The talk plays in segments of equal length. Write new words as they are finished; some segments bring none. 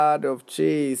Blood of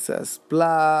Jesus,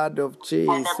 blood of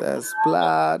Jesus,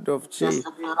 blood of Jesus,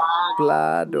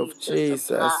 blood of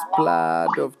Jesus,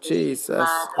 blood of Jesus,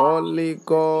 Holy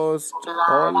Ghost,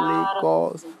 Holy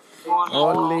Ghost,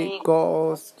 Holy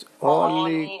Ghost,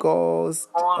 Holy Ghost,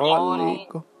 Holy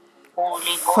Ghost,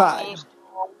 fire,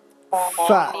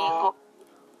 fire,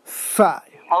 fire,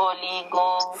 Holy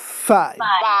Ghost, fire,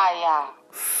 fire,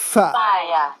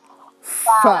 fire,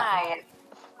 fire, fire.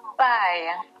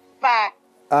 fire, fire.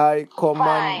 I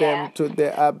command them to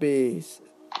the abyss.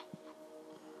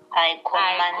 I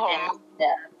command them to the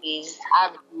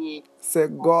abyss. Say,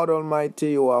 God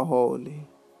Almighty, you are holy.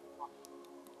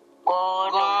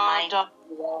 God Almighty,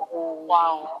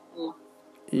 wow.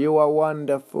 You are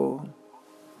wonderful.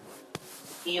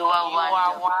 You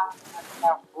are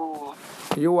wonderful.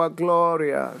 You are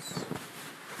glorious.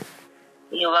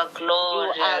 You are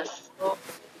glorious.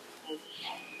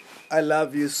 I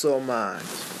love you so much.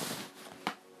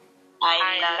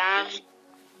 I love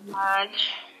you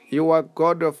much. You are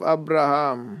God of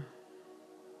Abraham,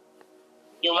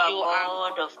 You are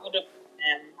God of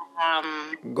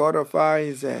Abraham, God of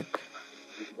Isaac,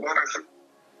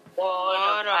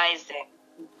 God of Isaac,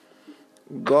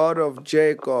 God of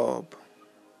Jacob.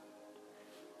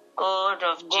 God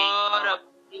of Jacob.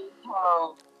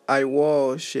 I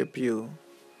worship you.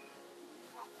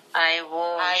 I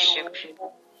worship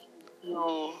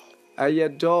you. I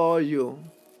adore you.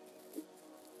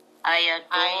 I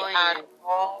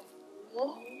adore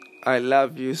you. I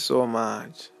love you so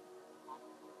much.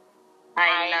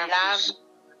 I love you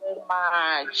so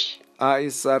much. I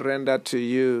surrender to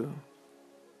you.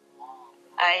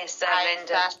 I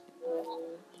surrender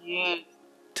to you.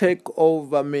 Take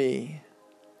over me.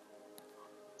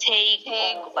 Take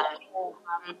over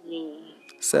me.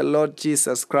 Say, Lord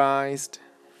Jesus Christ,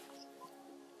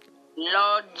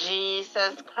 Lord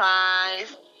Jesus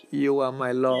Christ. you are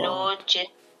my Lord. Lord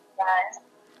Jesus Christ.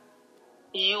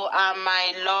 You are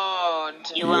my Lord.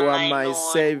 You are my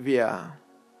Lord. Savior.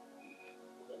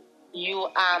 You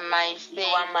are my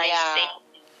Savior.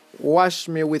 Wash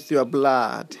me with your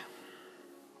blood.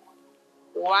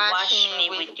 Wash me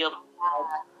with your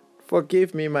blood.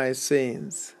 Forgive me my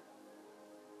sins.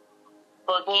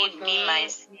 Forgive me my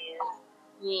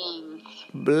sins.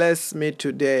 Bless me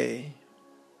today.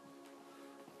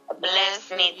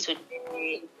 Bless me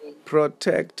today.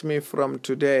 Protect me from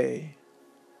today.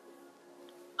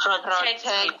 Protect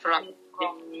me from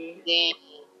today.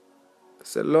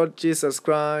 Say, Lord Jesus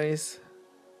Christ,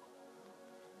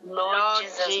 Lord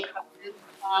Jesus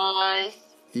Christ.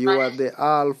 you are the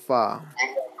Alpha,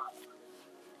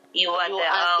 You are the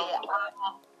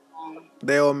Alpha,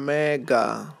 the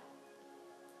Omega,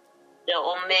 the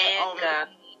Omega,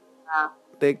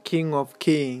 the King of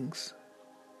Kings,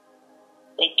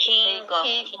 the King of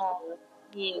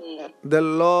Kings, the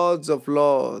Lords of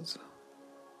Lords.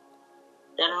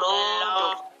 the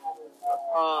Lord of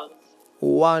Lords.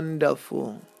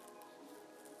 Wonderful.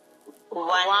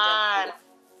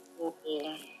 Wonderful.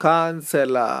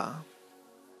 Counselor.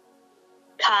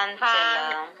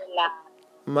 Counselor.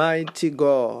 Mighty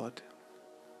God.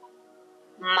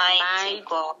 Mighty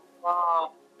God.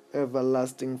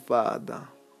 Everlasting Father.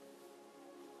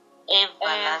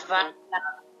 Everlasting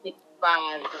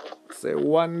Father. Say,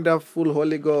 wonderful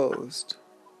Holy Ghost.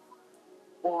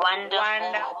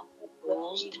 Wonderful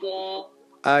Ghost.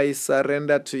 I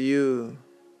surrender to you.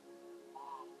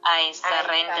 I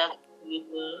surrender to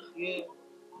you.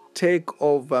 Take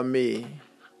over me.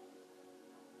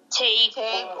 Take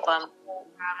over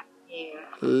me.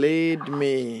 Lead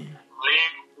me.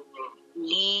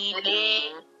 Lead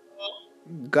me.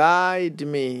 Guide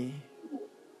me.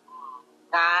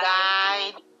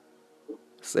 Guide.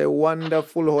 Say,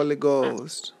 wonderful Holy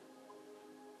Ghost.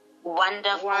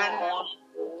 Wonderful Holy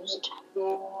Ghost.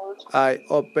 I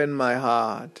open my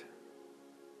heart.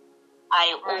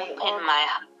 I open my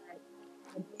heart.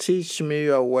 Teach me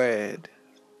your word.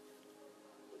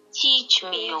 Teach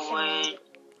me your word.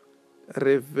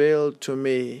 Reveal to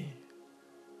me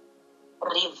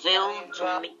Reveal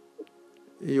to me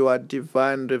your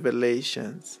divine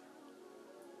revelations.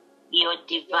 your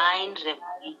divine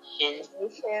revelations.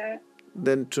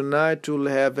 Then tonight we'll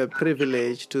have a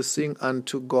privilege to sing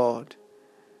unto God.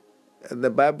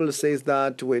 The Bible says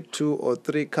that where two or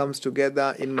three comes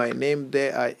together in my name,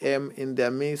 there I am in their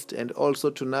midst. And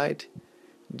also tonight,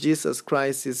 Jesus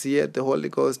Christ is here, the Holy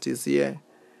Ghost is here,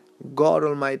 God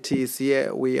Almighty is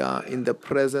here. We are in the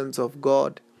presence of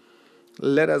God.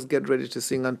 Let us get ready to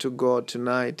sing unto God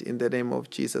tonight in the name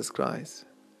of Jesus Christ.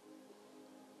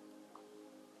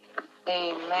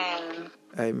 Amen.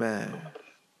 Amen.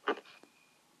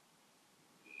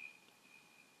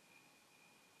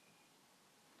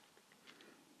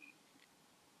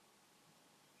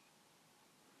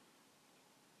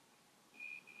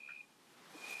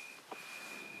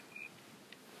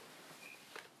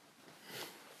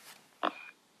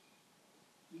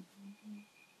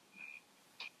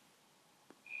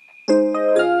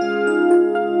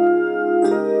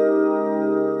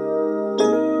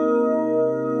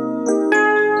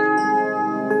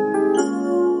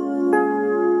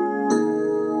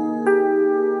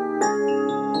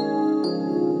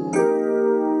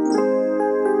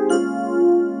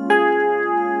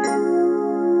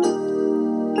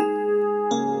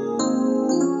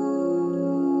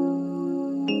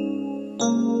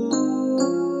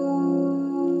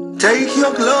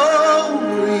 your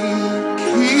glory,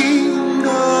 King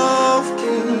of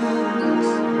Kings.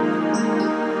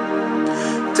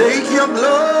 Take your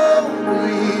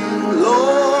glory,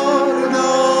 Lord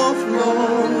of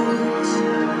Lords.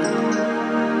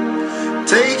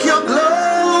 Take your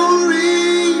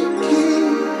glory,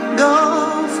 King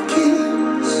of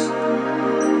Kings.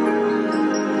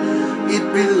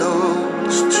 It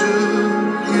belongs to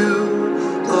you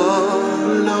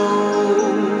alone.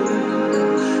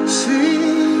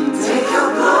 Sing. Take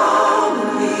your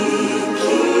glory,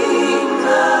 King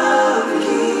of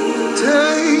Kings.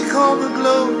 Take all the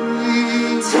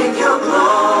glory. Take your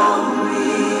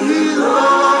glory,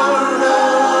 Lord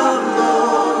of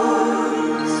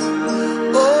Lords.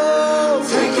 Oh,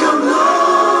 take your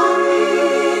glory,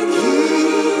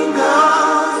 King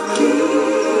of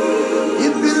Kings.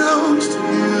 It belongs to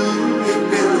you.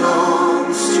 It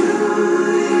belongs to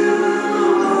you,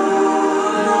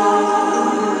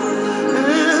 Lord.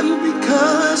 And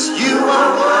because you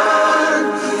are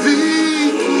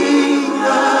worthy, King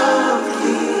of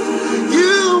Kings,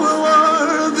 you are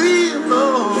worthy,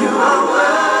 Lord. You are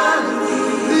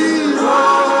worthy,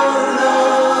 Lord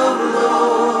of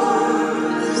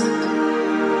Lords.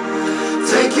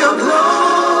 Take your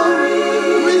glory,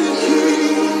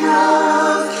 King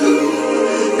of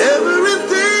Kings.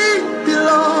 Everything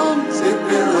belongs, it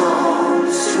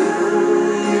belongs to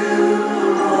you,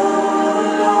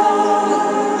 Lord.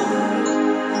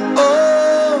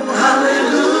 Oh,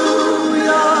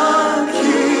 hallelujah,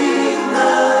 King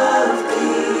of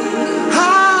Kings.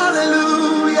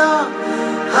 Hallelujah,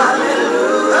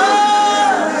 hallelujah,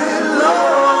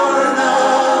 Lord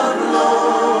of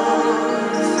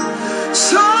Lords.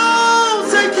 So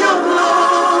take your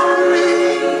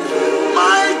glory,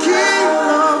 my King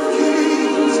of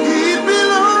Kings. It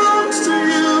belongs to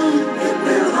you. It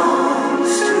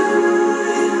belongs to you,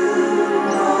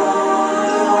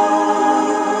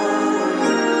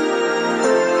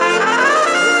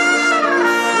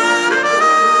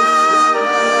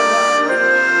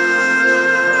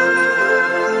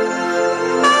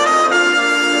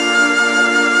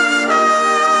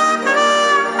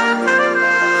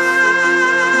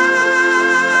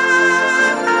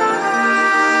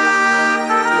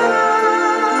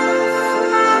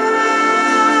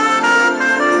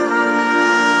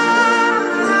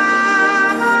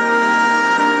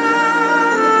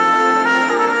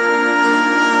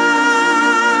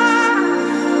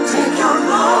 take your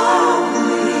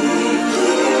glory,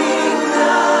 King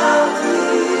of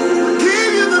Kings.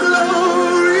 Give you the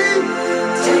glory.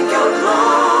 Take your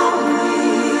glory,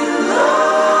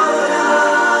 Lord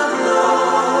of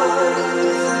Lords.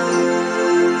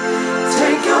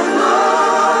 Take your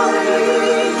glory,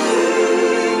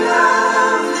 King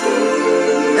of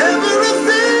Kings.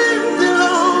 Everything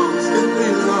belongs, it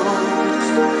belongs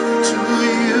to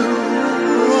you,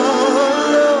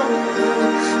 Lord.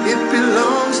 It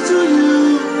belongs to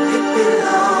you. It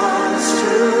belongs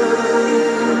to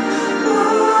you,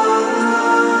 Lord.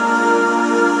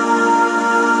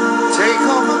 Take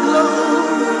all the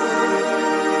glory.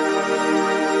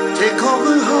 Take all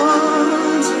the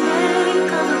heart.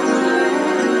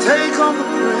 Take all the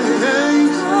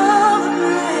praise.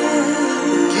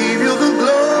 Give you the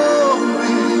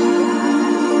glory.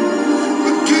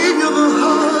 We give you the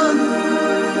heart.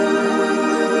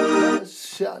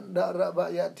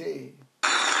 Shandarabayate.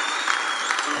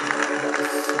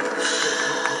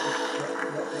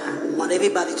 I want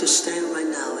everybody to stand right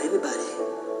now. Everybody.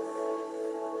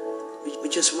 We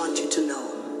just want you to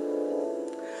know.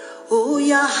 Oh,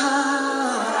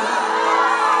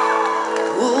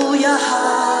 oh,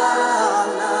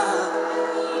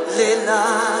 Lela,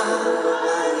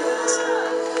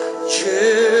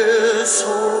 Jesus,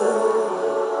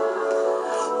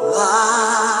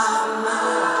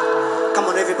 come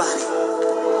on, everybody. Oh,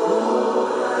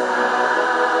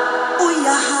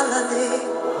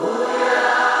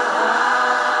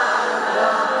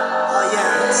 oh,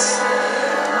 yes.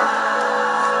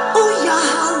 Oh,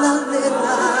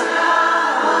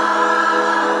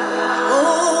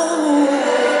 oh,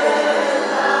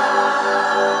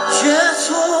 Jesus,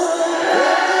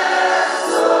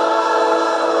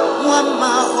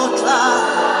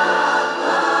 Wamahotla.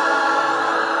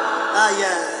 Ah,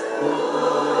 yeah.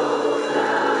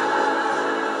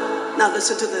 Now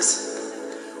listen to this.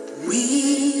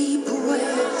 We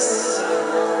praise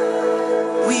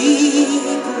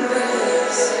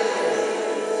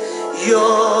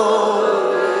your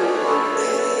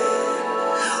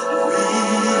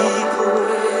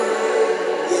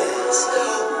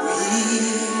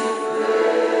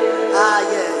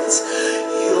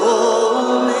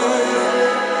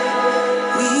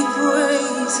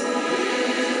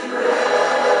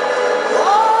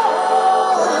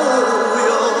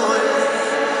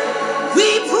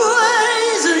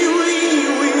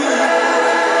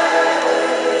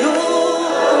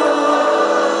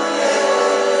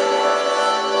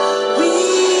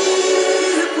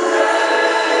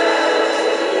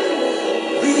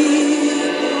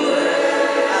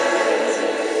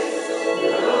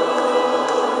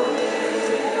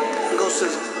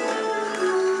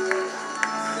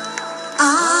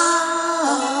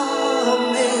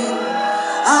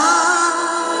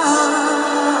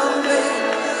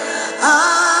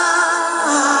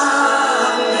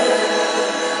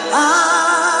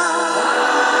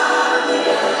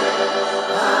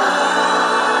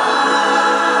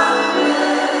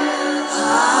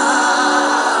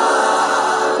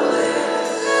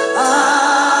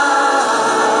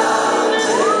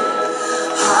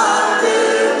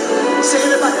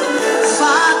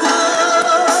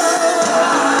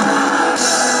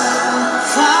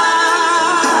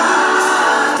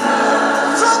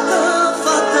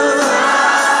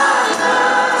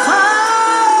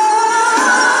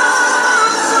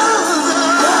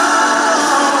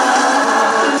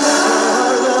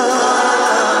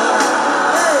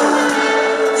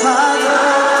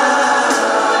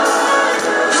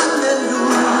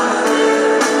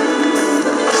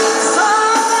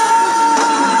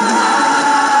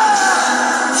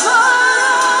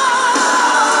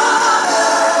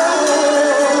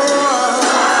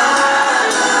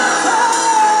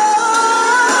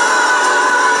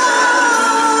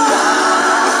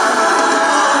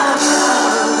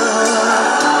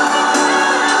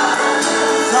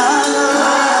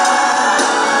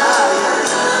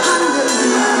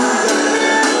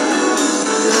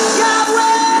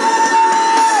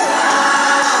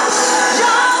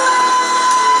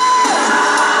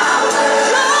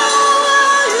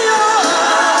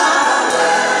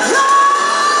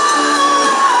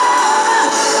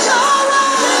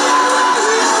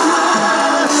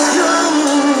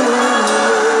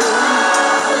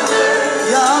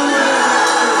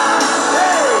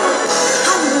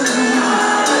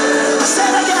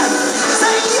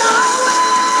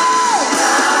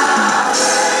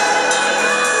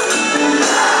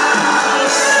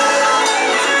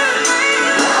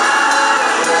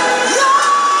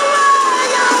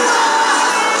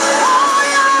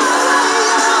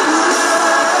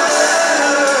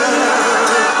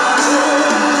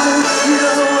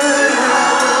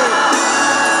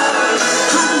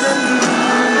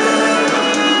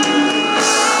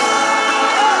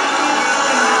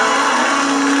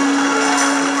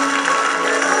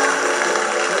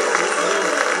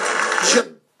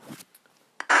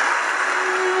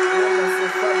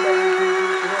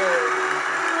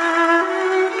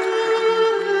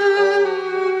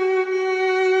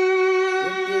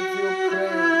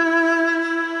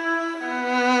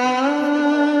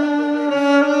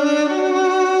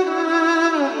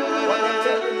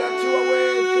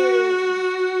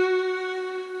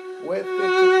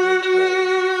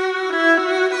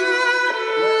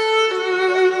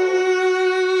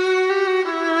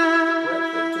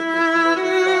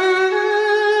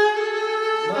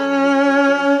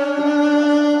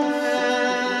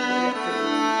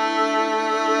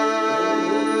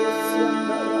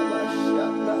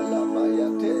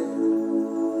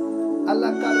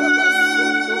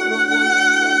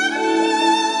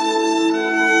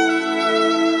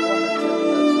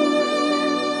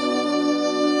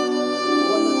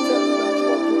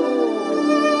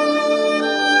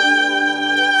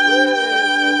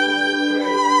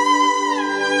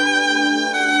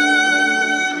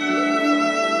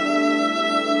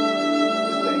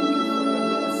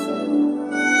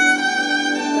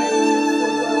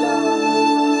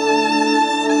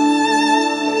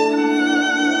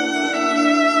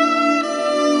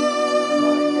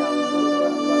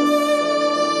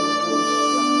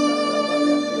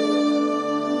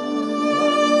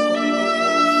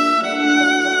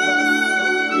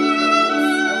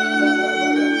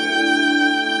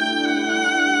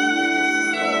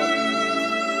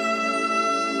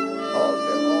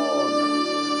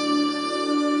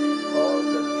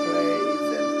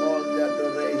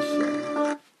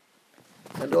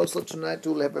also tonight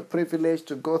we'll have a privilege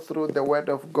to go through the Word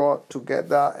of God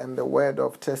together and the Word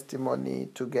of testimony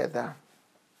together.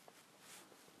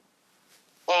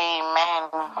 Amen.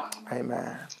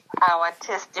 Amen. Our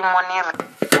testimony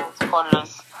reads as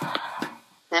follows.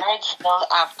 Ledge Hill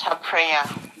after prayer.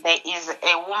 There is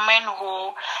a woman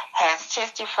who has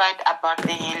testified about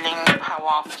the healing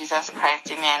power of Jesus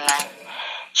Christ in her life.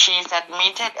 She is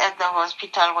admitted at the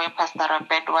hospital where Pastor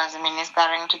Robert was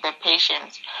ministering to the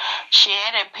patients. She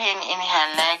had a pain in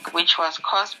her leg which was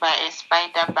caused by a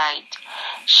spider bite.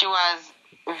 She was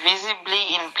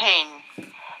visibly in pain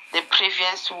the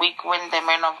previous week when the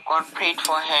man of God prayed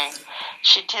for her.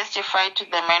 She testified to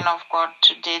the man of God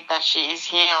today that she is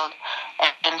healed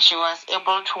and she was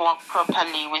able to walk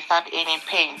properly without any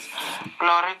pains.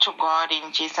 Glory to God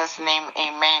in Jesus' name,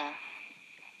 amen.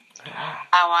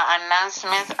 Our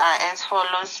announcements are as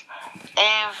follows.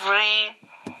 Every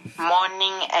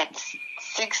morning at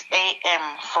 6 a.m.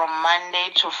 from Monday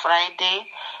to Friday,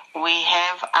 we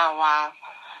have our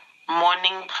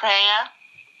morning prayer,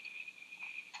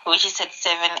 which is at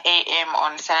 7 a.m.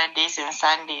 on Saturdays and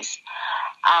Sundays.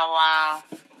 Our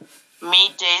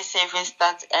midday service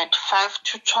starts at 5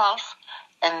 to 12,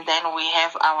 and then we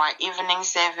have our evening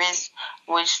service,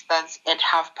 which starts at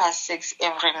 6:30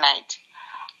 every night.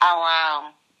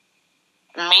 Our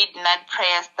midnight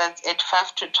prayer starts at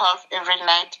 5 to 12 every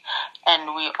night,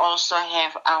 and we also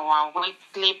have our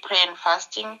weekly prayer and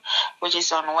fasting, which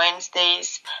is on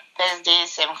Wednesdays,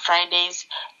 Thursdays, and Fridays.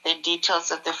 The details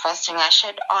of the fasting are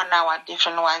shared on our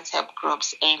different WhatsApp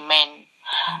groups. Amen.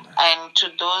 And to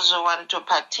those who want to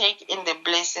partake in the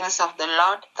blessings of the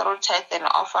Lord through tithe and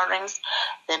offerings,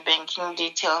 the banking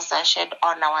details are shared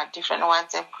on our different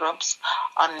WhatsApp groups,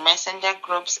 on messenger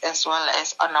groups, as well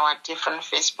as on our different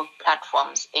Facebook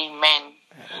platforms. Amen.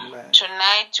 Amen.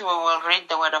 Tonight we will read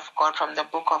the Word of God from the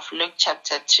book of Luke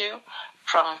chapter 2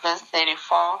 from verse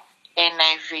 34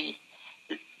 NIV.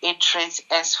 It reads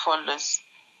as follows.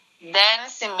 Then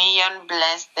Simeon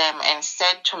blessed them and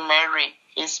said to Mary,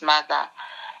 his mother,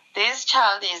 this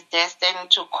child is destined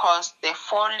to cause the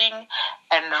falling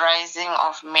and rising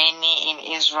of many in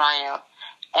Israel,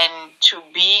 and to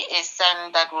be a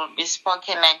son that will be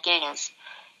spoken against,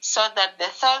 so that the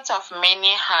thoughts of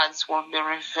many hearts will be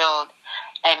revealed,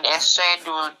 and a sword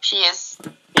will pierce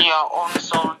your own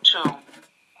soul too.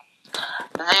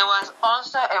 There was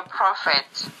also a prophet,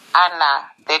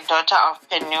 Anna, the daughter of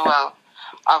Penuel,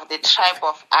 of the tribe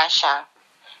of Asher.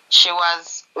 She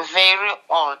was very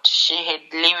old. She had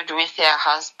lived with her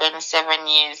husband 7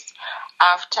 years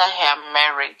after her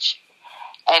marriage,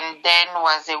 and then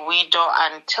was a widow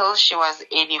until she was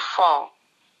 84.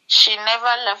 She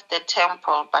never left the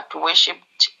temple but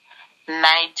worshipped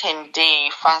night and day,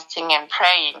 fasting and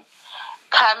praying.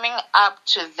 Coming up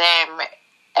to them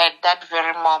at that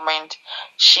very moment,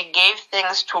 she gave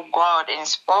thanks to God and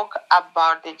spoke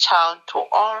about the child to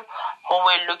all who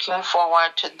were looking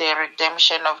forward to the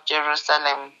redemption of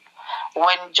Jerusalem.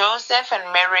 When Joseph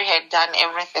and Mary had done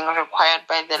everything required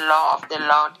by the law of the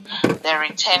Lord, they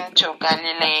returned to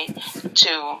Galilee,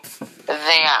 to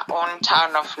their own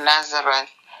town of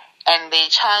Nazareth. And the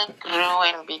child grew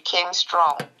and became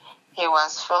strong. He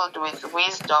was filled with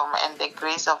wisdom, and the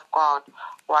grace of God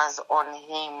was on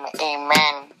him.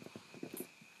 Amen.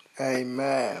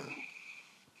 Amen.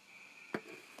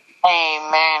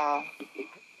 Amen.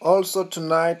 Also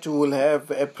tonight we will have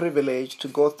a privilege to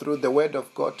go through the Word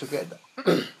of God together.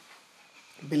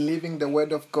 Believing the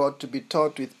Word of God to be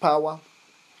taught with power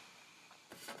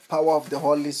of the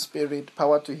Holy Spirit,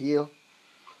 power to heal,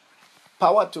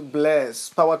 power to bless,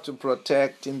 power to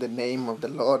protect in the name of the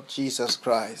Lord Jesus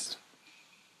Christ.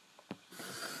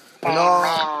 You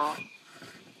know,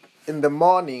 in the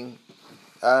morning,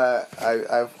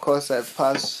 I've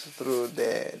passed through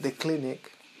the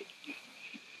clinic.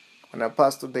 When I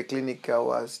passed through the clinic, I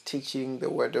was teaching the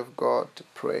Word of God,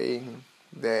 praying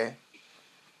there.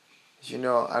 You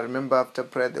know, I remember after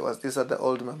prayer, there was this other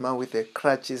old mama with the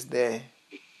crutches there.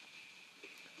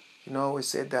 You know, we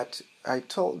said that, I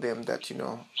told them that, you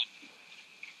know,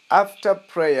 after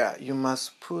prayer, you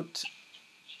must put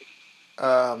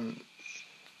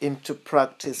into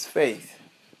practice faith.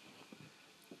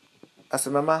 I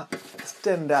said, Mama,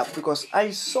 stand up, because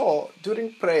I saw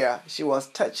during prayer she was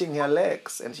touching her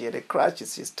legs and she had a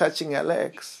crutches. She's touching her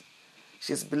legs.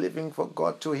 She's believing for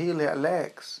God to heal her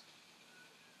legs.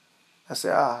 I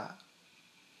said,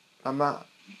 Mama,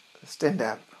 stand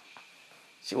up.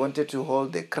 She wanted to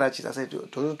hold the crutches. I said,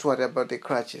 don't worry about the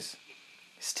crutches.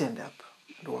 Stand up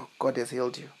and walk. God has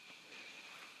healed you.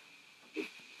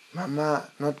 Mama,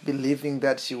 not believing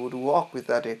that she would walk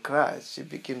without a crutch, she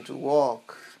began to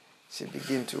walk. She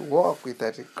began to walk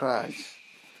without a crutch.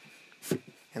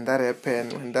 And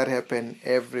when that happened,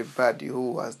 everybody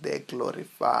who was there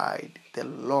glorified the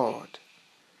Lord.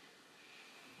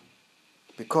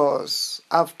 Because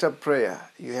after prayer,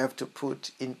 you have to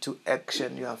put into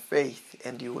action your faith,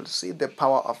 and you will see the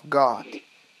power of God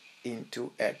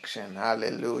into action.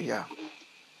 Hallelujah.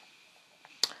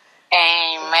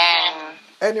 Amen.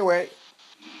 Anyway,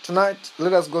 tonight,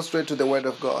 let us go straight to the Word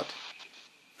of God.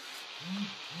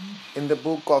 In the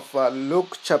book of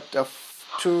Luke chapter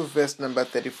 2, verse number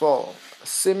 34,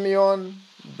 Simeon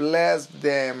blessed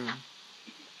them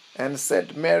and said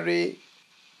to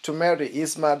Mary,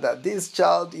 his mother, "This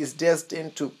child is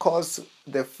destined to cause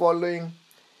the falling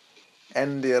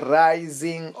and the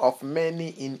rising of many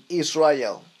in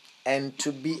Israel, and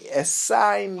to be a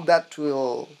sign that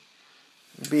will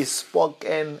be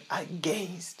spoken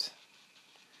against."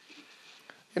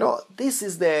 This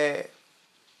is the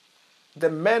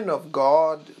man of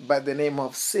God by the name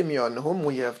of Simeon, whom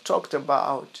we have talked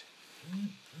about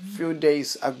a few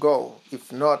days ago,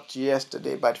 if not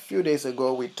yesterday, but a few days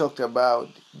ago we talked about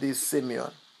this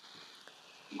Simeon.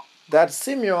 That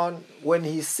Simeon, when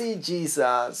he sees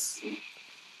Jesus,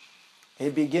 he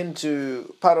begins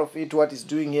to, part of it, what he's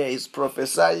doing here is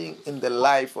prophesying in the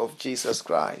life of Jesus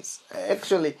Christ.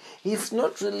 Actually, he's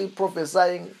not really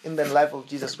prophesying in the life of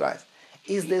Jesus Christ.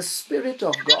 It's the Spirit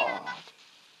of God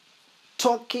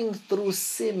talking through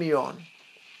Simeon,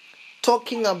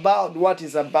 talking about what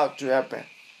is about to happen.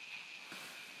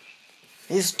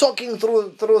 He's talking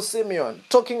through Simeon,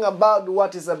 talking about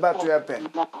what is about to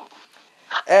happen.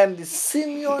 And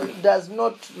Simeon does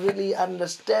not really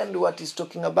understand what he's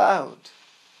talking about.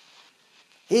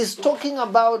 He's talking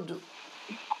about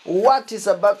what is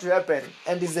about to happen,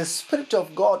 and it's the Spirit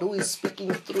of God who is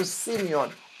speaking through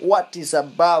Simeon what is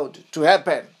about to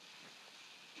happen.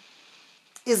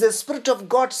 Is the Spirit of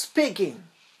God speaking.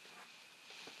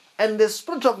 And the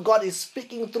Spirit of God is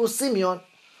speaking through Simeon,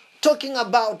 talking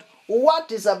about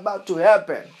what is about to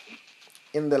happen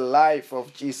in the life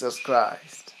of Jesus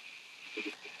Christ.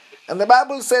 And the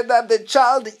Bible said that the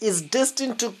child is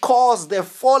destined to cause the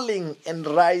falling and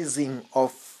rising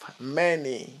of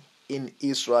many in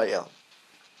Israel.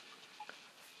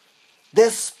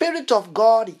 The Spirit of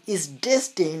God is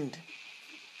destined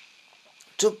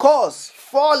to cause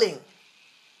falling.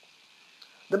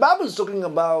 The Bible is talking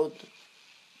about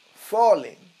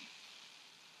falling.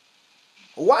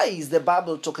 Why is the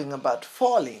Bible talking about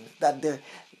falling? That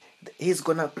he's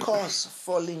going to cause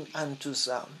falling unto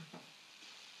some.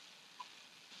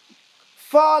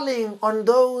 Falling on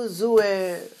those who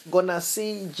are going to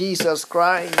see Jesus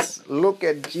Christ, look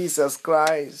at Jesus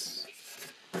Christ,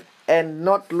 and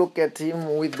not look at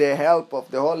him with the help of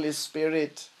the Holy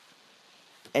Spirit,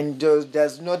 and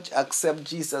does not accept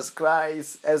Jesus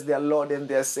Christ as their Lord and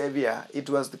their Savior. It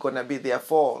was going to be their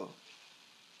fall.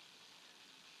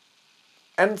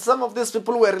 And some of these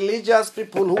people were religious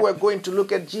people who were going to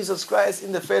look at Jesus Christ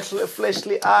in the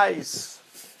fleshly eyes,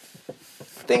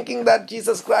 thinking that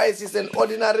Jesus Christ is an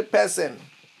ordinary person.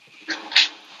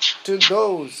 To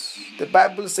those, the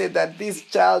Bible said that this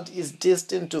child is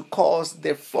destined to cause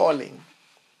the falling.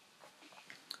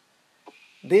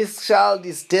 This child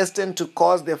is destined to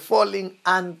cause the falling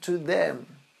unto them.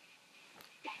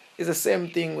 It's the same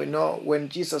thing we know when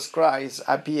Jesus Christ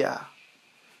appeared.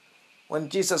 When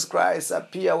Jesus Christ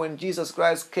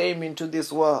came into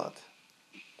this world.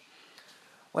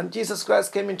 When Jesus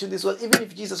Christ came into this world, even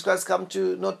if Jesus Christ came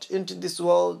not into this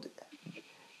world,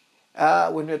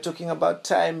 when we're talking about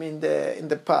time in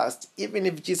the past, even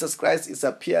if Jesus Christ is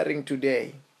appearing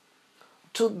today,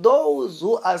 to those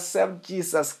who accept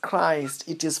Jesus Christ,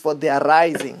 it is for their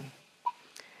rising.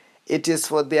 It is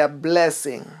for their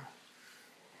blessing.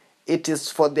 It is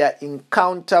for their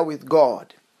encounter with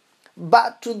God.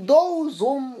 But to those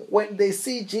whom, when they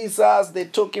see Jesus, they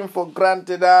took him for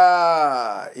granted.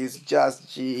 It's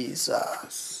just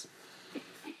Jesus.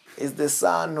 Is the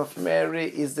son of Mary,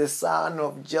 is the son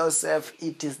of Joseph.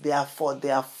 It is therefore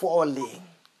their falling.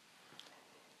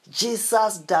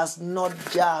 Jesus does not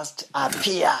just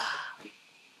appear.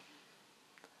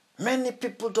 Many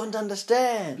people don't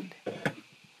understand.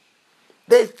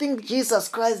 They think Jesus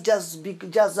Christ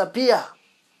just appear.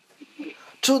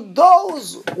 To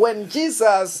those, when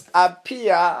Jesus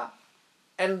appear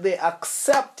and they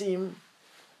accept him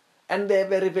and they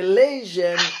have a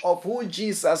revelation of who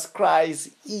Jesus Christ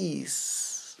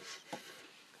is,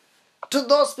 to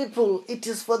those people, it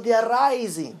is for their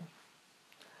rising.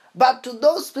 But to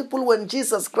those people, when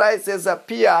Jesus Christ has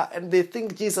appeared and they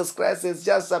think Jesus Christ has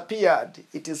just appeared,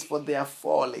 it is for their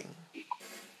falling.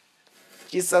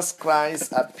 Jesus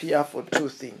Christ appeared for two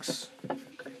things.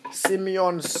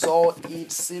 Simeon saw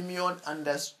it, Simeon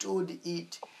understood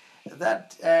it,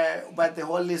 that by the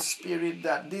Holy Spirit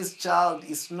that this child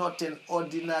is not an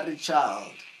ordinary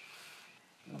child.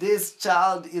 This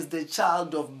child is the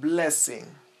child of blessing.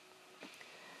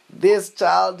 This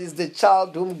child is the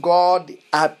child whom God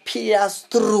appears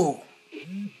through.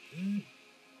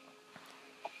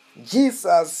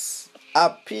 Jesus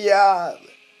appears,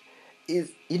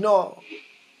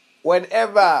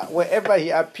 wherever he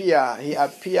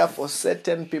appears for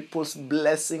certain people's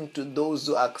blessing to those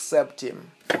who accept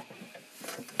him.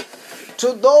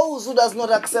 To those who does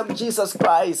not accept Jesus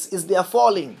Christ is their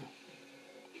falling.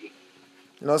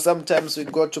 Sometimes we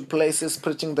go to places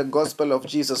preaching the gospel of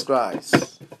Jesus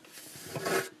Christ.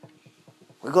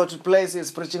 We go to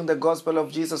places preaching the gospel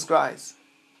of Jesus Christ.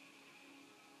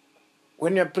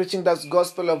 When you're preaching that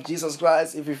gospel of Jesus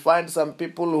Christ, if you find some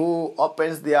people who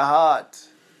open their heart,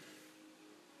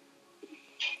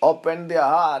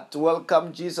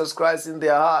 welcome Jesus Christ in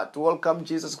their heart, welcome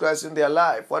Jesus Christ in their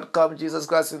life, welcome Jesus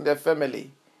Christ in their family,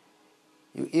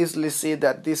 you easily see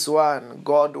that this one,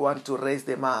 God wants to raise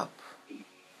them up.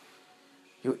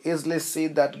 You easily see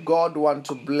that God wants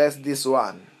to bless this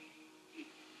one.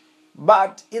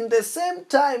 But in the same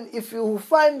time, if you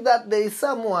find that there is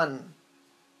someone,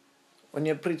 when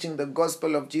you're preaching the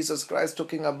gospel of Jesus Christ,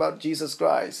 talking about Jesus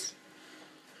Christ,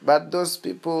 but those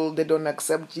people, they don't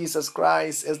accept Jesus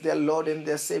Christ as their Lord and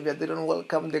their Savior, they don't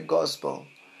welcome the gospel,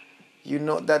 you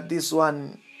know that this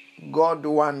one, God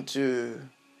want to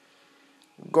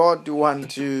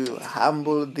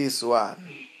humble this one.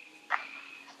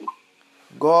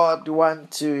 God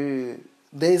want to,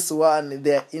 this one,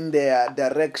 they're in their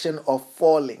direction of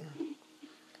falling.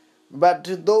 But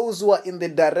to those who are in the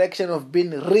direction of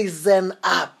being risen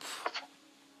up,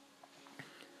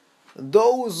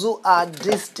 those who are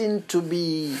destined to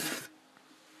be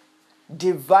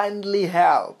divinely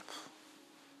helped,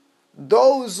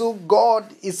 those who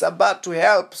God is about to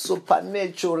help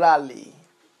supernaturally,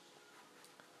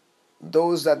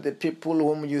 those are the people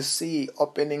whom you see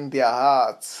opening their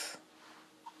hearts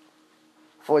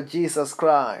for Jesus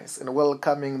Christ and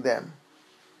welcoming them.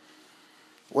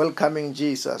 Welcoming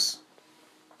Jesus.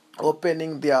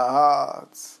 Opening their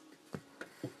hearts.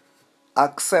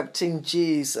 Accepting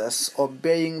Jesus.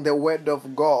 Obeying the word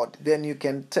of God. Then you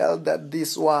can tell that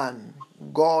this one,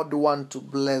 God wants to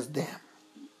bless them.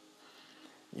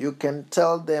 You can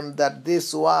tell them that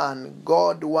this one,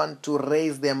 God wants to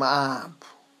raise them up.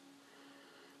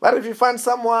 But if you find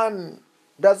someone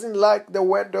doesn't like the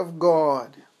word of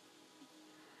God,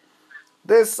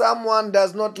 there's someone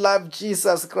does not love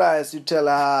Jesus Christ, you tell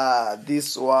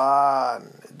this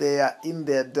one, they are in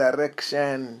their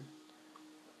direction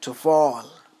to fall.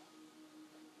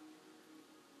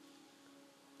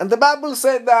 And the Bible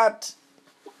said that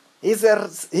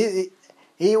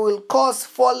he will cause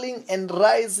falling and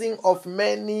rising of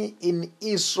many in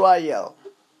Israel,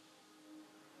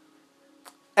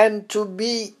 and to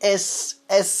be a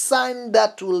sign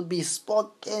that will be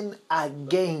spoken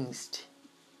against.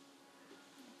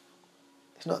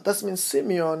 That means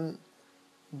Simeon,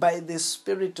 by the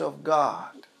Spirit of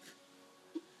God,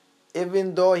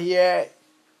 even though here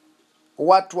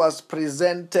what was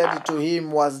presented to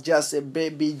him was just a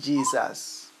baby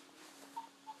Jesus.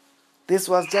 This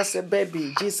was just a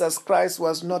baby. Jesus Christ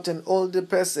was not an older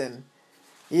person.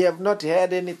 He have not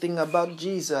heard anything about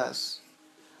Jesus.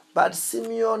 But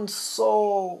Simeon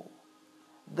saw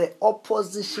the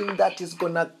opposition that is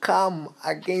going to come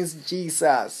against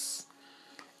Jesus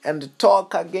and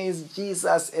talk against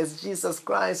Jesus as Jesus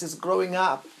Christ is growing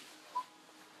up.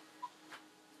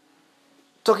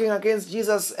 Talking against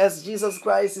Jesus as Jesus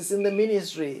Christ is in the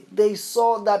ministry. They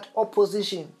saw that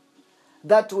opposition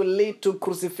that will lead to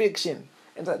crucifixion.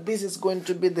 And that this is going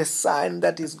to be the sign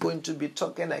that is going to be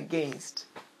talking against.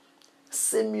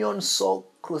 Simeon saw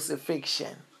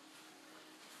crucifixion.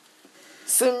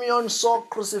 Simeon saw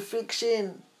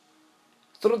crucifixion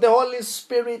through the Holy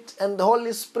Spirit, and the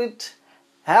Holy Spirit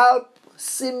helped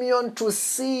Simeon to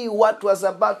see what was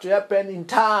about to happen in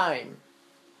time.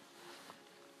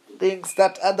 Things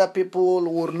that other people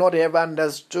would not have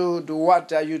understood.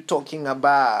 What are you talking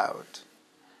about?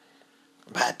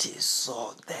 But he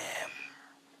saw them.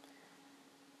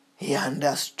 He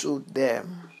understood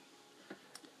them.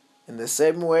 In the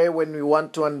same way, when we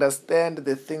want to understand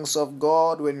the things of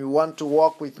God, when we want to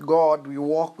walk with God, we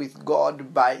walk with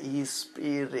God by His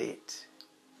Spirit.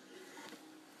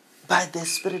 By the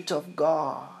Spirit of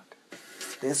God.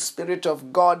 The Spirit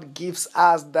of God gives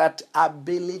us that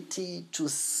ability to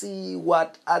see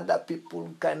what other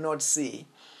people cannot see.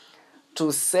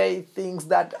 To say things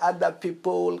that other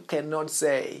people cannot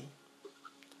say.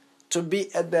 To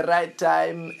be at the right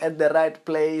time, at the right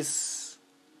place,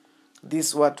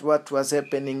 This what was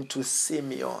happening to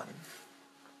Simeon.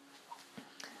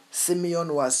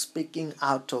 Simeon was speaking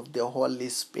out of the Holy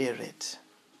Spirit.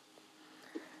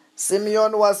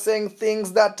 Simeon was saying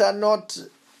things that are not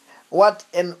what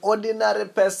an ordinary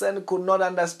person could not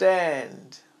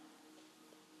understand.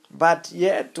 But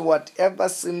yet, whatever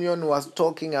Simeon was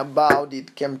talking about,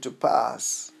 it came to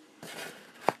pass.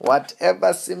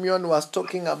 Whatever Simeon was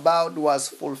talking about was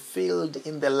fulfilled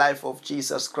in the life of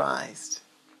Jesus Christ.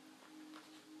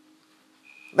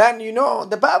 Then,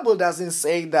 the Bible doesn't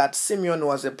say that Simeon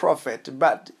was a prophet,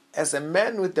 but as a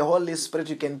man with the Holy Spirit,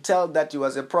 you can tell that he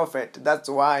was a prophet. That's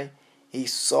why he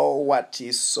saw what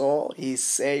he saw. He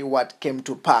say what came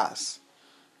to pass.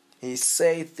 He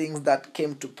say things that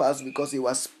came to pass because he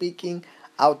was speaking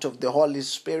out of the Holy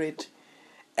Spirit.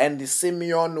 And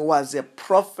Simeon was a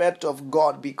prophet of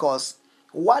God because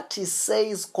what he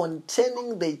says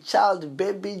concerning the child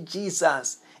baby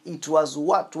Jesus, it was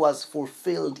what was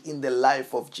fulfilled in the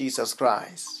life of Jesus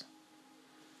Christ.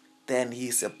 Then he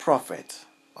is a prophet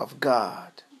of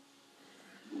God.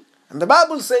 And the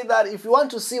Bible says that if you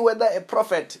want to see whether a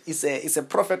prophet is a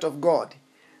prophet of God,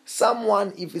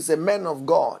 someone, if he's a man of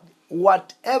God,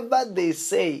 whatever they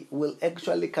say will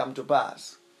actually come to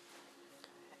pass.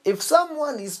 If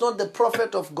someone is not the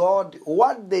prophet of God,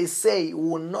 what they say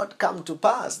will not come to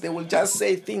pass. They will just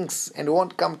say things and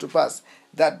won't come to pass.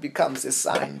 That becomes a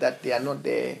sign that they are not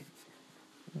the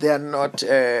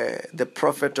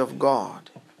prophet of God.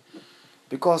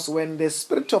 Because when the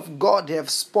Spirit of God have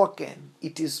spoken,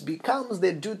 it becomes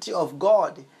the duty of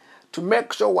God to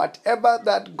make sure whatever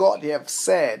that God have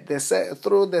said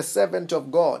through the servant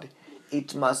of God,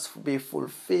 it must be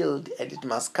fulfilled and it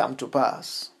must come to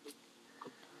pass.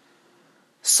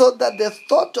 So that the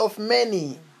thoughts of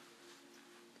many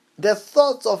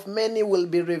will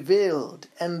be revealed,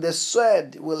 and the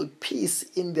sword will pierce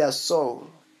in their soul.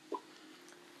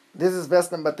 This is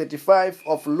verse number 35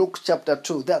 of Luke chapter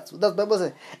 2. That's what the Bible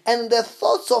says. And the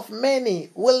thoughts of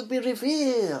many will be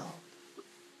revealed.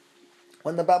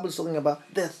 When the Bible is talking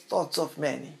about the thoughts of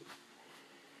many.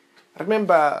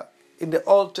 Remember, in the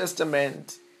Old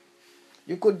Testament,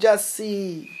 you could just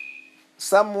see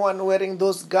someone wearing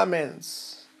those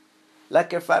garments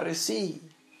like a Pharisee,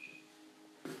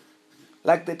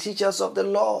 like the teachers of the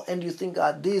law, and you think,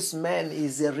 this man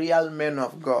is a real man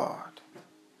of God.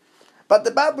 But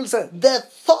the Bible says, the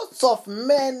thoughts of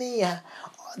many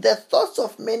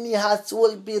hearts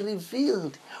will be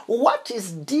revealed. What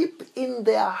is deep in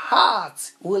their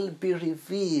hearts will be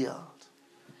revealed.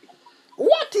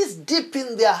 What is deep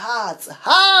in their hearts?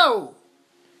 How?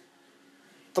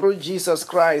 Through Jesus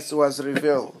Christ was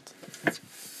revealed.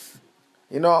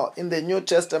 In the New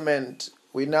Testament,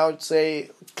 we now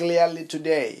say clearly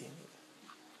today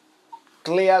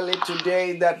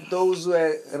that those who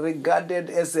were regarded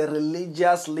as the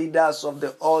religious leaders of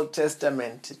the Old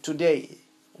Testament, today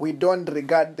we don't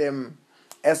regard them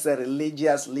as the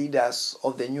religious leaders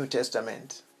of the New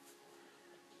Testament.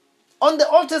 On the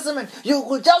Old Testament, you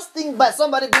could just think by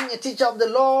somebody being a teacher of the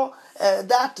law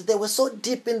that they were so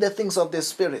deep in the things of the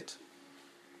Spirit.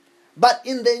 But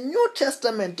in the New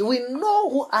Testament, we know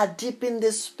who are deep in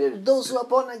the Spirit, those who are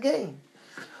born again.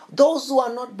 Those who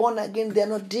are not born again, they are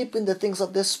not deep in the things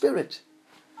of the Spirit.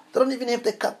 They don't even have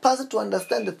the capacity to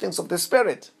understand the things of the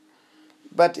Spirit.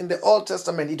 But in the Old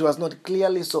Testament, it was not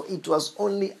clearly so. It was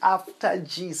only after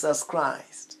Jesus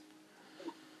Christ.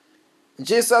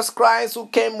 Jesus Christ, who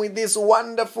came with this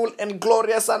wonderful and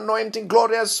glorious anointing,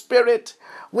 glorious Spirit,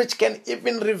 which can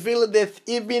even reveal that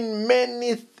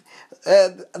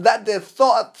the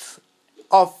thoughts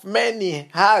of many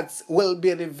hearts will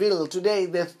be revealed. Today,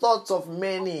 the thoughts of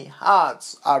many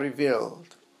hearts are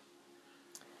revealed.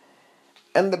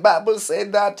 And the Bible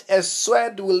said that a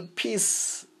sword will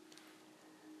pierce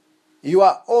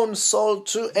your own soul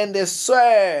too, and a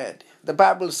sword, the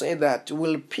Bible says that,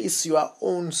 will pierce your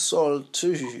own soul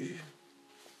too.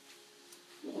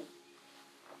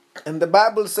 And the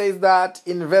Bible says that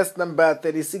in verse number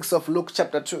 36 of Luke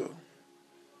chapter 2.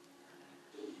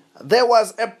 There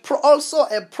was also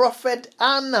a prophet,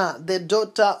 Anna, the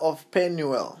daughter of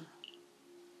Penuel,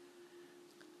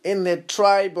 in the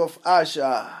tribe of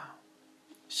Asher.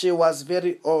 She was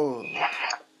very old.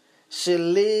 She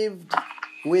lived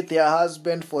with her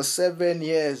husband for 7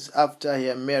 years after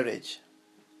her marriage.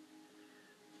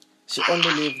 She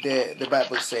only lived there, the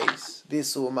Bible says,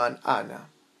 this woman, Anna.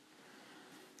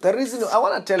 The reason I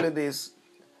want to tell you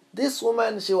this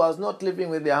woman, she was not living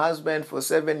with her husband for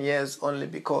 7 years only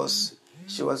because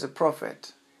she was a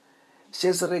prophet.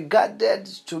 She's regarded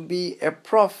to be a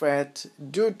prophet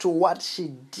due to what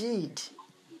she did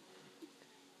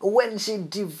when she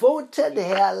devoted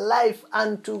her life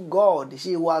unto God,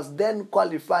 she was then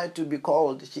qualified to be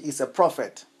called, she is a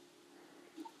prophet.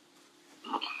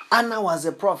 Anna was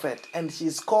a prophet, and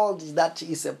she's called that she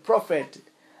is a prophet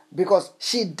because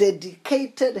she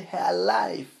dedicated her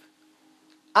life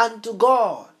unto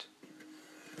God.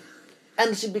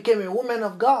 And she became a woman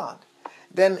of God.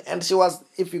 And she was,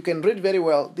 if you can read very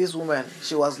well, this woman,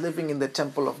 she was living in the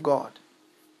temple of God.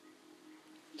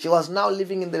 She was now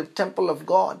living in the temple of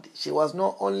God. She was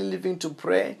not only living to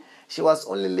pray, she was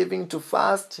only living to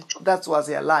fast. That was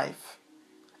her life.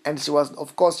 And she was,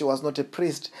 of course, she was not a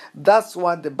priest. That's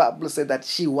what the Bible said, that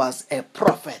she was a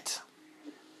prophet.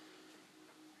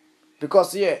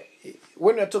 Because,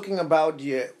 when we're talking about,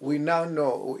 we now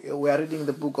know, we are reading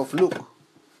the book of Luke.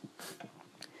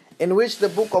 In which the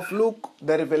book of Luke,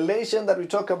 the revelation that we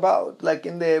talk about,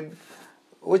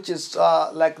 which is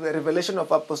like the revelation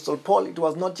of Apostle Paul, it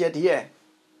was not yet here.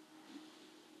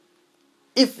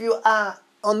 If you are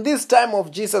on this time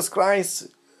of Jesus Christ,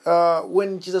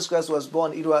 when Jesus Christ was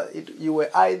born, you were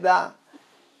either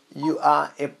you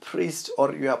are a priest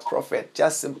or you are a prophet.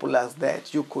 Just simple as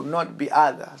that. You could not be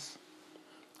others.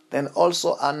 Then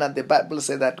also Anna, the Bible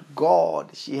said that God,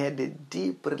 she had a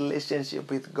deep relationship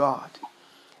with God.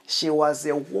 She was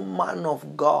a woman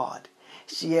of God.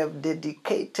 She had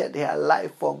dedicated her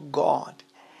life for God.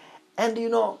 And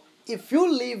if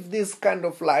you live this kind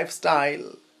of lifestyle,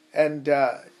 and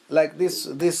like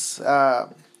this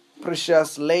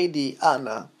precious lady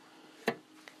Anna,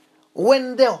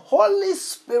 when the Holy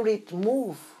Spirit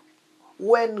moves,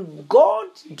 when God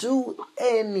do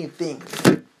anything,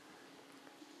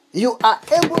 you are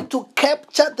able to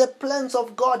capture the plans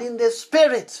of God in the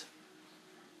Spirit.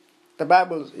 The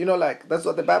Bible, that's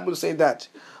what the Bible says, that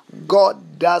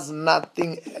God does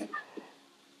nothing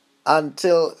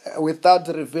until without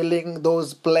revealing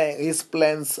his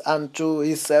plans unto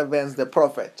his servants, the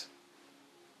prophet.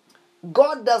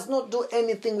 God does not do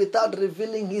anything without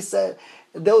revealing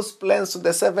those plans to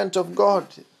the servant of God,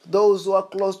 those who are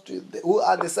who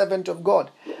are the servant of God.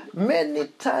 Many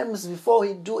times before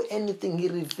he do anything, he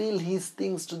reveals his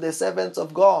things to the servants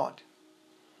of God.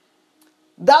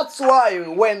 That's why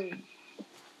when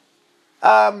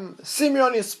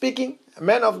Simeon is speaking, a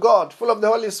man of God, full of the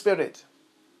Holy Spirit,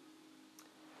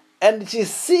 and she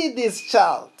see this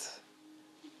child,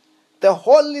 the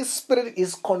Holy Spirit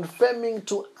is confirming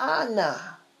to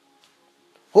Anna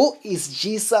who is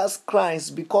Jesus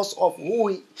Christ because of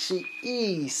who she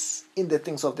is in the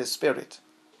things of the Spirit.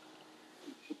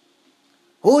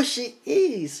 Who she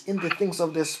is in the things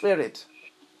of the Spirit.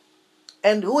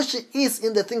 And who she is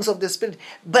in the things of the Spirit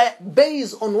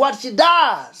based on what she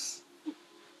does.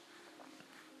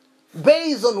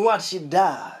 Based on what she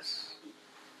does.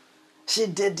 She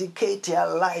dedicated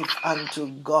her life unto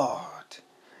God.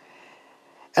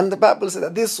 And the Bible says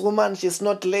that this woman, she's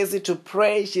not lazy to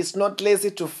pray. She's not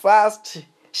lazy to fast.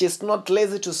 She's not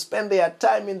lazy to spend her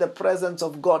time in the presence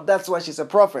of God. That's why she's a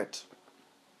prophet.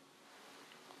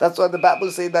 That's why the Bible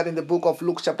says that in the book of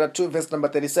Luke chapter 2 verse number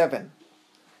 37.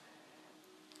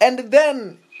 And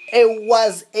then it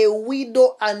was a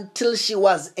widow until she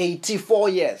was 84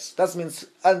 years. That means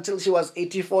until she was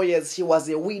 84 years, she was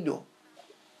a widow.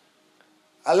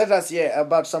 Let us hear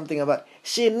about something about.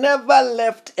 She never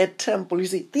left a temple. You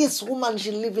see, this woman, she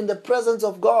lived in the presence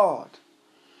of God.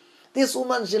 This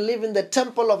woman, she lived in the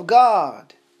temple of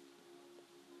God.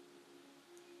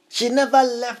 She never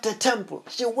left a temple.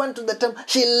 She went to the temple.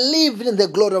 She lived in the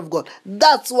glory of God.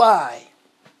 That's why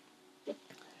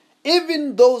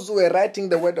even those who were writing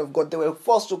the word of God, they were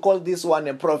forced to call this one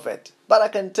a prophet. But I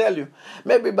can tell you,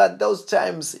 maybe by those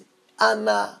times,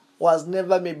 Anna was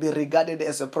never maybe regarded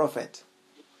as a prophet.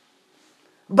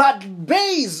 But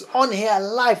based on her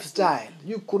lifestyle,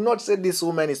 you could not say this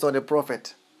woman is not a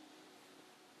prophet.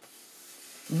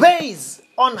 Based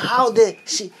on how the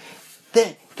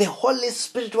Holy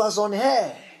Spirit was on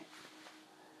her.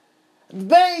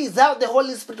 Based how the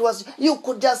Holy Spirit was, you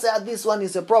could just say this one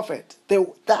is a prophet.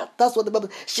 That's what the Bible.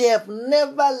 She have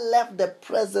never left the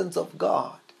presence of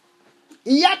God.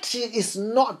 Yet she is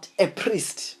not a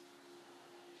priest.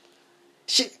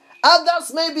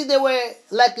 Others maybe they were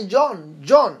like John,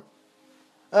 the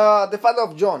father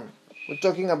of John. We're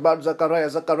talking about Zechariah.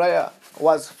 Zechariah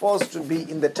was forced to be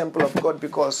in the temple of God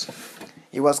because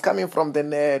he was coming from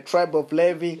the tribe of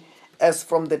Levi. As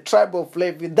from the tribe of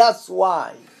Levi, that's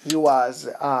why he was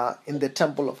in the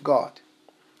temple of God,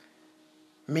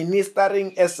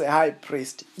 ministering as a high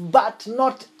priest. But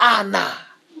not Anna.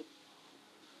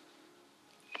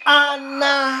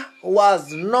 Anna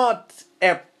was not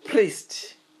a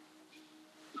priest.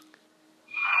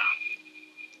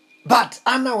 But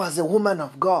Anna was a woman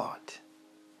of God.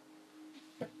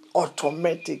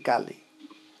 automatically.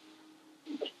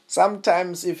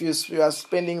 Sometimes if you are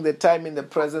spending the time in the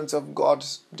presence of God,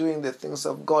 doing the things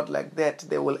of God like that,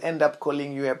 they will end up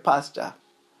calling you a pastor.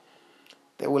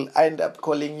 They will end up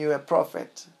calling you a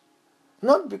prophet.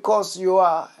 Not because you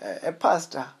are a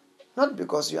pastor. Not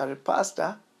because you are a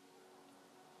pastor.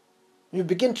 You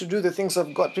begin to do the things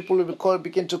of God, people will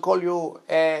begin to call you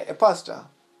a pastor.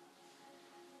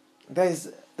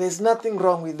 There's nothing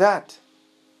wrong with that.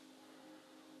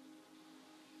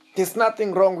 There's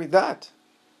nothing wrong with that.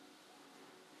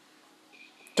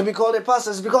 To be called a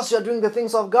pastor is because you're doing the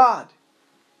things of God.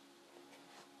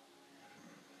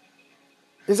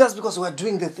 It's just because we're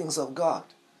doing the things of God.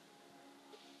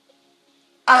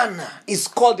 Anna is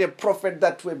called a prophet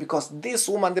that way because this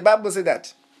woman, the Bible says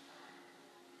that.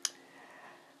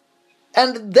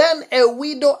 And then a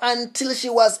widow until she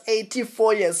was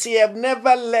 84 years. She had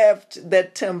never left the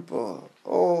temple.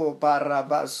 Oh,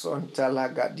 Barabasonta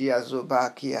Lagadia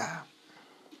Zubakia.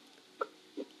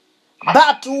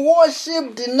 But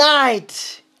worshipped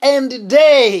night and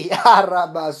day.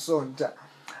 Arabasonta.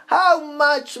 How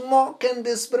much more can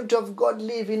the Spirit of God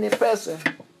live in a person?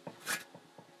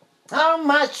 How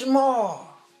much more?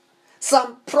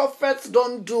 Some prophets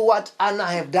don't do what Anna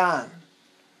have done.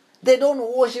 They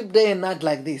don't worship day and night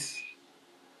like this.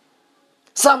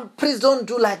 Some priests don't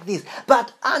do like this.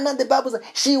 But Anna, the Bible says,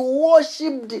 she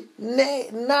worshipped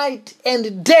night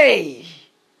and day.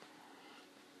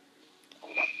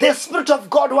 The Spirit of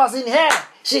God was in her.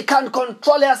 She can't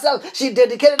control herself. She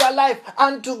dedicated her life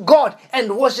unto God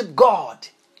and worshiped God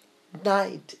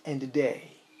night and day.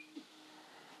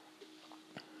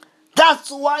 That's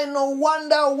why no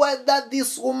wonder whether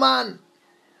this woman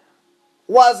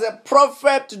was a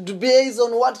prophet based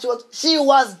on what she was. She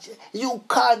was. You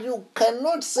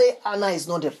cannot say Anna is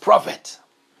not a prophet.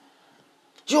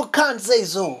 You can't say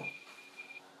so.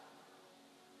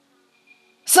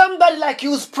 Somebody like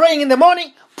you is praying in the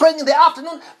morning, praying in the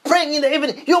afternoon, praying in the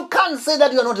evening. You can't say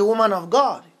that you are not a woman of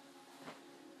God.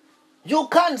 You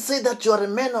can't say that you are a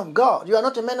man of God. You are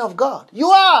not a man of God. You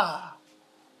are.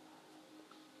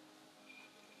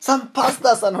 Some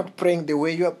pastors are not praying the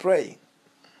way you are praying.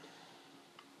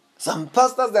 Some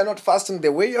pastors, they are not fasting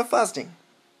the way you are fasting.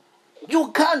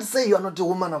 You can't say you are not a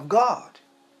woman of God.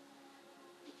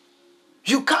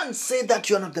 You can't say that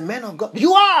you are not the man of God.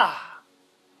 You are.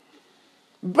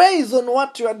 Based on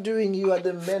what you are doing, you are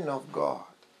the man of God.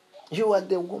 You are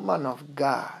the woman of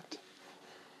God.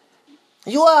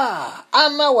 You are.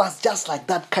 Anna was just like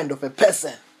that kind of a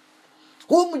person,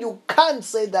 whom you can't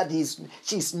say that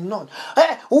she's not.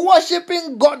 Hey,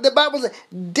 worshipping God, the Bible says,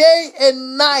 day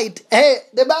and night. Hey,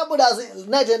 the Bible doesn't,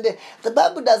 night and day. The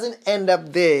Bible doesn't end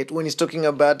up there when it's talking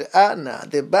about Anna.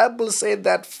 The Bible said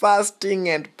that fasting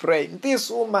and praying.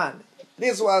 This woman,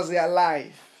 this was her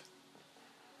life.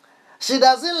 She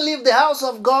doesn't leave the house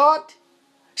of God.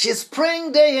 She's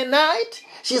praying day and night.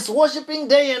 She's worshiping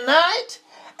day and night.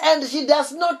 And she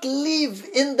does not live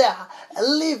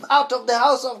out of the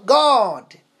house of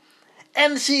God.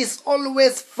 And she is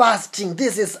always fasting.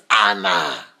 This is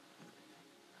Anna.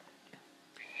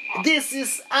 This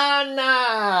is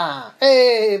Anna.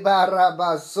 Hey,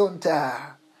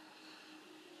 Barabasunta.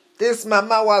 This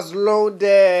mama was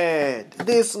loaded.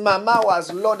 This mama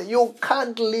was loaded. You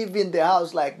can't live in the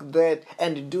house like that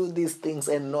and do these things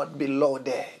and not be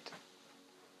loaded.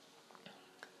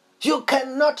 You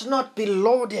cannot not be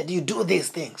loaded. You do these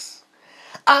things.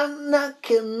 Anna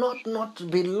cannot not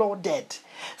be loaded.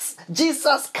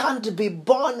 Jesus can't be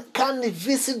born, can't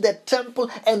visit the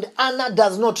temple, and Anna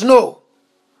does not know.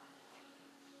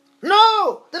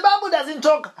 No, the Bible doesn't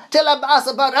tell us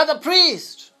about other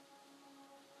priests.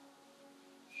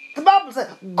 The Bible says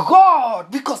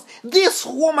God, because this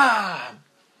woman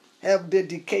have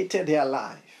dedicated her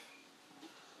life.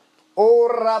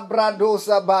 Ora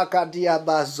bradosa bakadia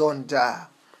bazonda.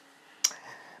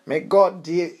 May God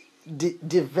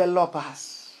develop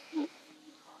us.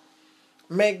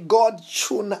 May God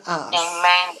tune us.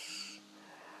 Amen.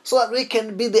 So that we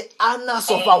can be the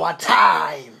Annas of our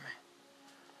time.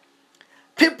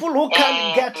 People who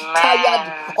can't get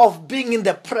tired of being in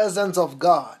the presence of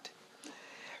God.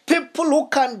 People who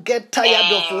can't get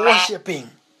tired of worshiping.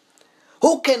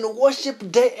 Who can worship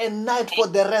day and night for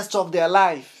the rest of their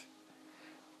life.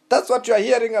 That's what you are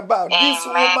hearing about. This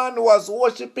woman was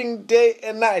worshiping day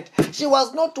and night. She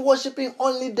was not worshiping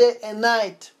only day and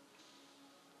night.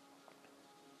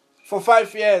 For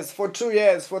 5 years, for 2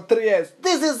 years, for 3 years.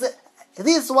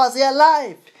 This was her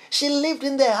life. She lived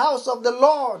in the house of the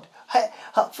Lord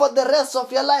for the rest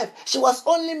of her life. She was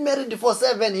only married for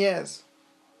 7 years.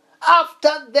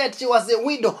 After that, she was a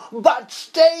widow, but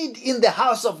stayed in the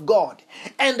house of God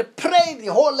and prayed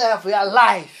the whole of her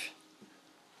life.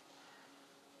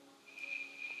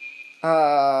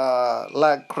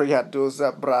 La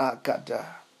Kriadosa Brahakada.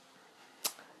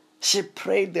 She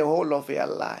prayed the whole of her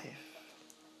life.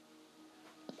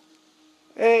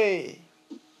 Hey.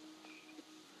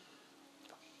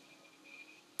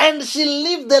 And she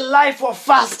lived the life of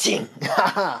fasting.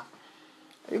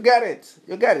 You get it.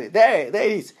 You get it. There it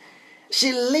is.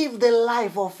 She lived the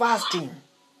life of fasting.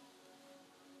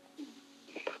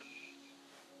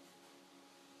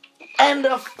 And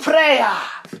of prayer.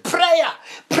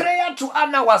 Prayer to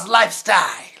Anna was lifestyle.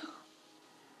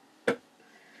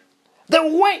 The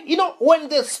way, when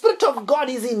the Spirit of God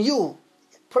is in you,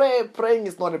 praying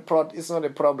is not a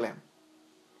problem.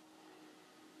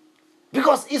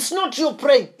 Because it's not you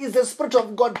praying, it's the Spirit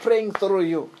of God praying through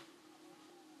you.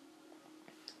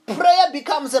 Prayer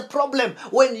becomes a problem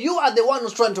when you are the one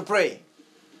who's trying to pray.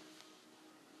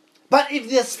 But if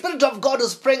the Spirit of God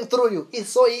is praying through you, it's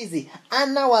so easy.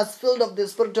 Anna was filled of the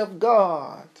Spirit of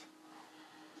God.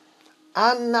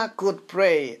 Anna could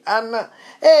pray.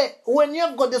 When you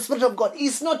have got the Spirit of God,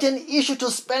 it's not an issue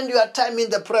to spend your time in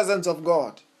the presence of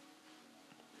God.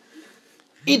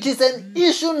 It is an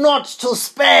issue not to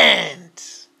spend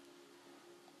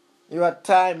your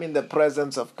time in the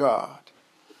presence of God.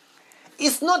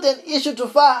 It's not an issue to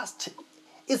fast.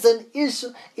 It's an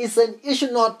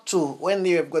issue not to when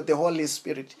you have got the Holy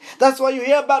Spirit. That's why you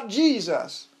hear about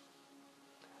Jesus.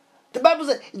 The Bible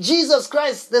says, Jesus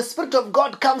Christ, the Spirit of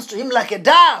God comes to him like a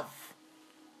dove.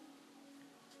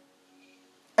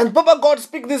 And Papa God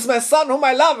speak, this is my son whom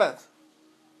I loveth.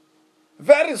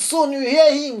 Very soon you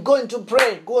hear him going to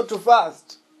pray, go to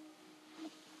fast.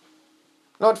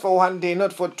 Not for 1 day,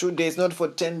 not for 2 days, not for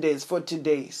 10 days, 40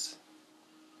 days.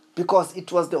 Because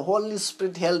it was the Holy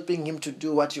Spirit helping him to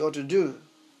do what he ought to do.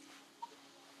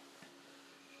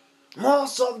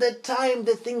 Most of the time,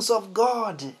 the things of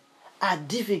God are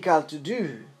difficult to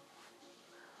do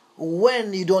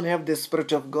when you don't have the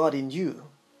Spirit of God in you.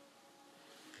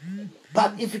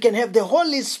 But if you can have the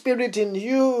Holy Spirit in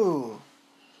you,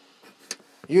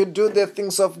 you do the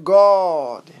things of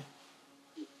God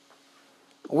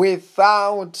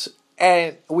without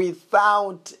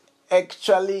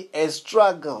actually a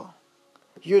struggle.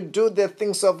 You do the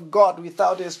things of God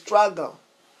without a struggle,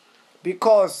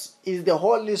 because it's the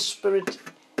Holy Spirit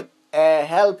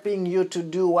helping you to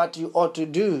do what you ought to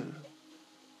do.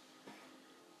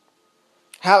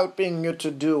 Helping you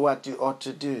to do what you ought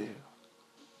to do.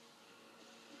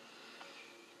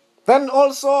 Then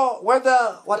also,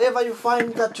 whatever you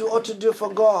find that you ought to do for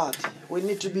God, we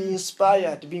need to be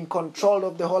inspired, be in control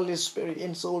of the Holy Spirit,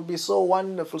 and so it will be so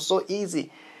wonderful, so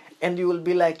easy. And you will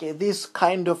be like this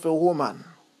kind of a woman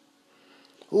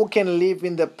who can live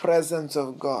in the presence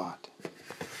of God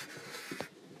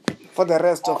for the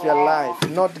rest of your life,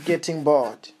 not getting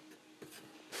bored.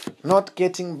 Not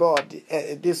getting bored,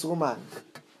 this woman.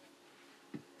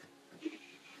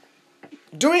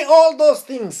 Doing all those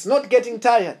things, not getting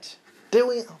tired,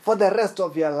 doing for the rest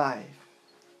of your life.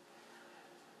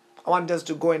 I want us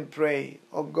to go and pray,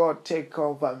 oh God, take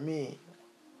over me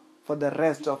for the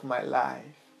rest of my life.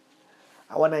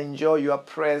 I want to enjoy your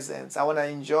presence. I want to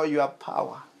enjoy your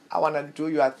power. I want to do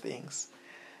your things.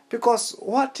 Because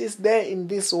what is there in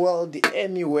this world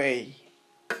anyway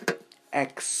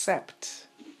except?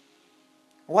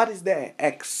 What is there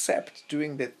except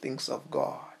doing the things of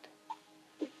God?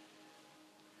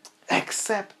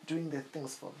 Except doing the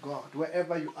things for God.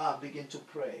 Wherever you are, begin to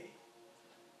pray.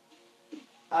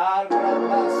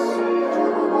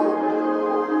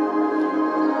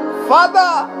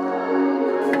 Father,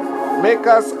 make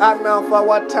us Anna of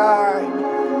our time.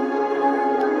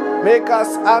 Make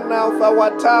us Anna of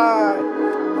our time.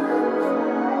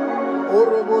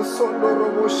 Orobo sondo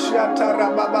robo shiata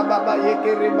rababa baba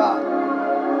yekeriba.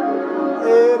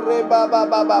 Ere baba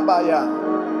baba ya.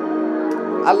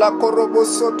 Ala korobo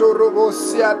soto robo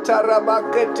shiata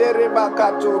rabaketere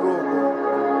bakatorobo.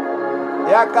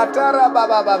 Yakatara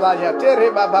baba baba ya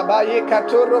tere baba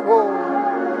yekatorobo.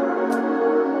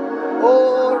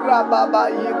 Oh rababa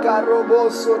yekarobo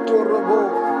soto robo.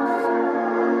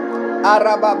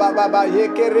 Arababa baba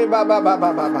yekere baba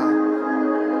baba baba.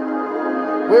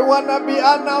 We wanna be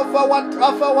Anna of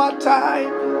our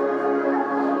time.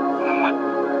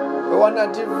 We wanna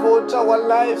devote our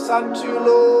lives unto you,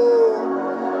 Lord.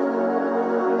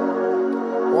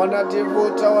 We wanna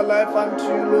devote our life unto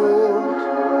you, Lord.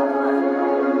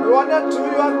 We wanna do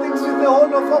your things with the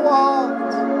whole of our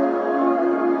heart.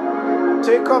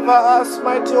 Take over us,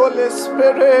 mighty Holy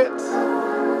Spirit.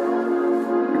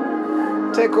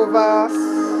 Take over us,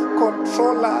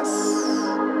 control us.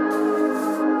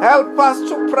 Help us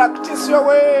to practice your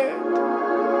word.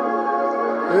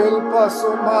 Help us,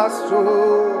 O Master.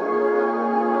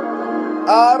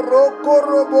 Aroko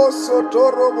robo soto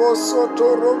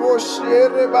robo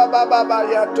shere baba baba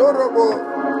ya torobo.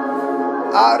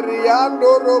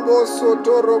 Ariando robo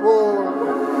soto robo.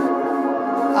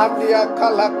 Andia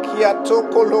kalakia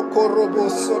toko loko robo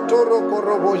soto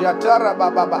robo yatara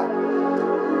baba.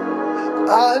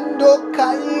 Ando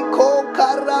kaiko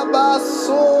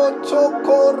karabaso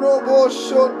toko robo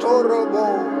soto robo.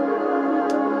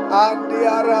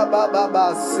 Andiara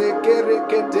baba sekere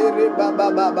ketere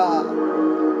baba.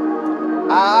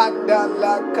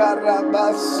 Andala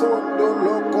karabasondo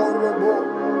lokorobo.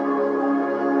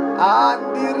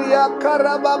 Andiria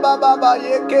karababa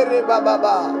yekere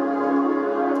baba.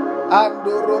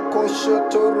 Andoro kosho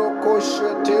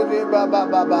tere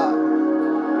baba.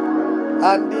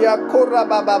 Andia kora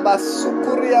baba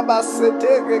sukuria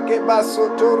basetere ke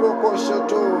basotoro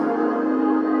koshoto.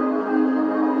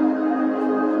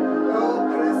 Oh,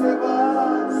 preserve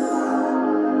us.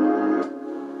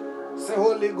 Say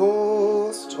Holy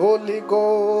Ghost, Holy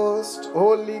Ghost,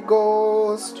 Holy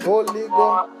Ghost, Holy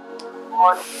Ghost.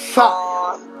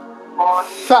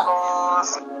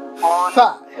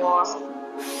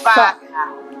 Fire.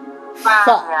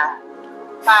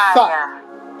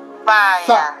 Fire.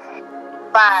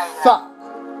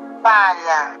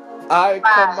 Fire. I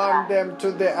command them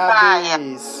to the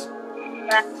abyss.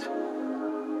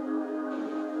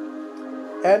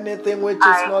 Anything which is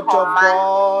not of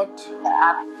God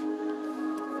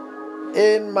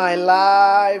in my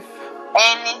life,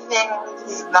 anything which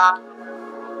is not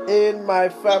in my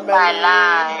family, my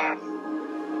life,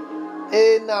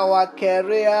 in our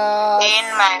careers, in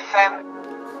my family,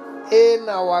 in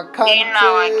our country, in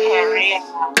our career,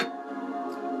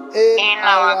 in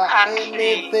our country,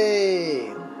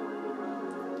 anything.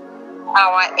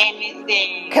 Our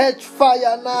anything. Catch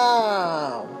fire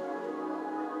now.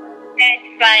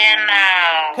 Catch fire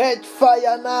now. Catch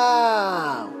fire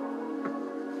now.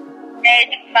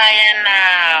 Catch fire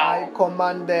now. I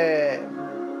command them.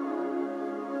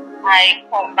 I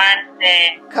command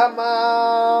them. Come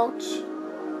out.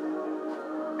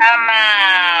 Come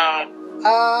out.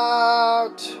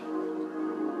 Out.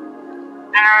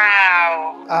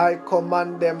 Out. I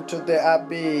command them to the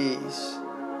abyss.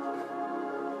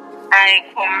 I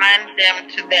command them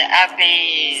to the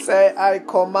abyss. Say, I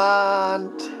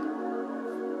command.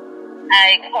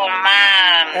 I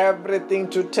command Everything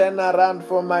to turn around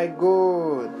for my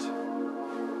good.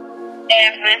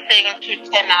 everything to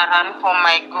turn around for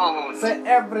my good. Say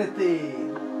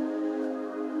everything.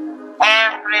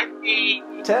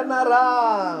 Everything Turn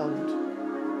around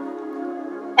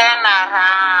turn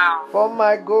around for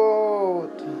my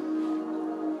good.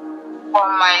 for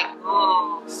my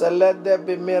good. So let there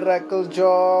be miracle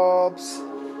jobs.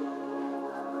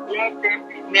 Let there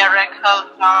be miracle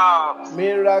jobs.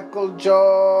 Miracle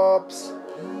jobs.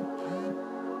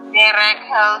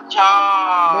 Miracle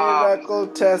jobs. Miracle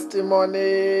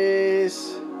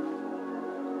testimonies.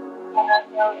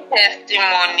 Miracle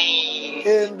testimony.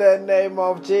 In the name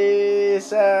of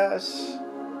Jesus.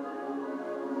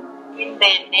 In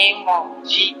the name of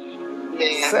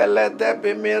Jesus. Say let there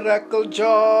be miracle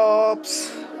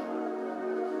jobs.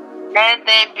 Let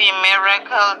there be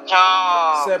miracle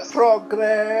jobs. Say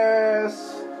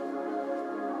progress.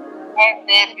 Let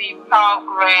there be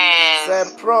progress. Say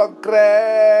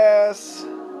progress.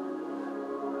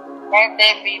 Let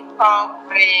there be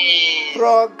progress.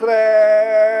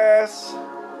 Progress.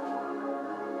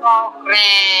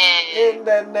 Progress. In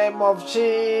the name of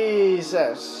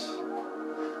Jesus.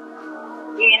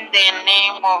 In the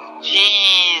name of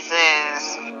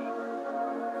Jesus.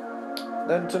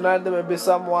 Then tonight there may be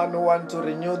someone who want to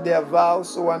renew their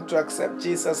vows, who want to accept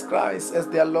Jesus Christ as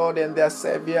their Lord and their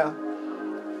Savior.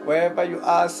 Wherever you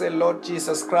are, say, Lord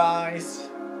Jesus Christ.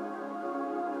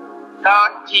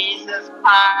 Lord Jesus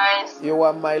Christ. You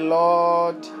are my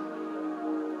Lord.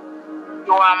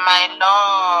 You are my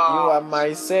Lord. You are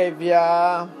my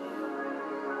Savior.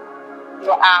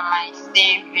 You are my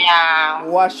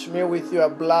Savior. Wash me with your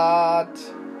blood.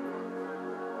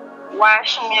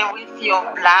 Wash me with your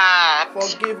blood.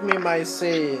 Forgive me my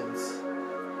sins.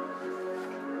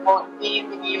 Forgive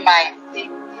me my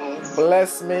sins.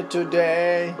 Bless me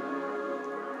today.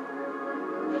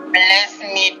 Bless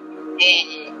me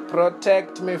today.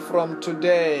 Protect me from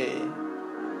today.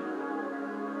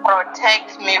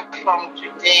 Protect me from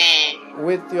today.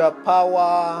 With your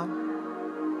power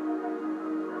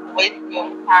With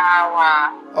your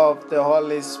power of the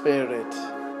Holy Spirit.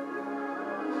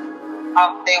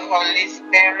 of the Holy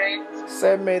Spirit.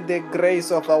 Say, may the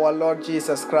grace of our Lord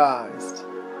Jesus Christ,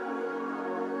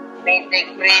 May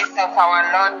the grace of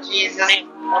our Lord Jesus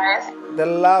Christ, the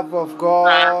love of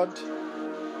God,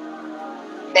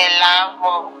 the love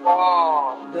of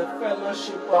God, the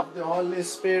fellowship of the Holy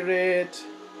Spirit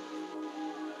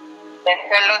the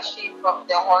fellowship of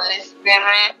the Holy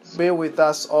Spirit be with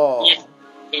us all.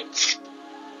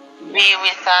 be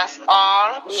with us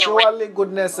all. Surely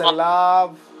goodness and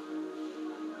love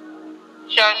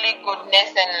Surely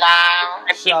goodness and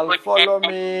love shall follow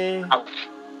me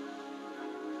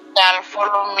shall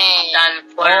follow me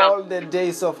all the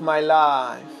days of my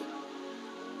life,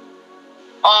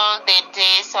 all the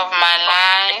days of my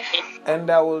life, and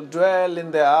I will dwell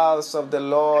in the house of the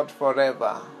Lord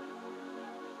forever.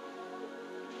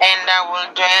 and I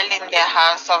will dwell in the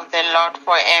house of the Lord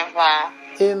forever.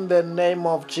 In the name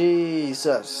of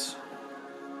Jesus.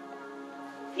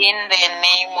 In the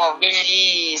name of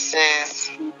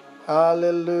Jesus.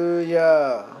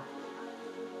 Hallelujah.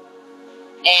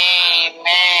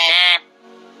 Amen.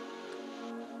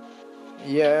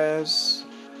 Yes.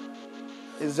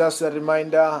 It's just a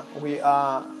reminder, we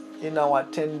are in our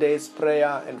 10 days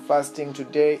prayer and fasting.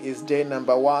 Today is day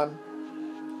number 1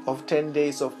 of 10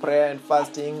 days of prayer and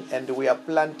fasting, and we are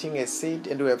planting a seed,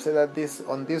 and we have said that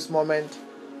on this moment,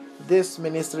 this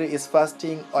ministry is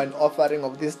fasting on offering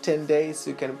of these 10 days.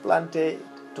 You can plant it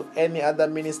to any other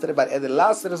ministry, but at the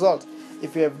last result,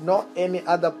 if you have not any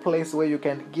other place where you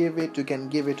can give it, you can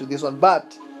give it to this one,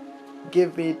 but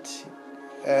give it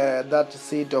that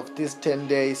seed of these 10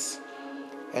 days,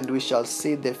 and we shall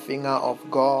see the finger of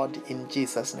God in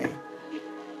Jesus' name.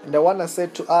 And I want to say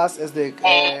to us, as the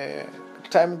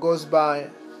time goes by,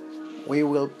 we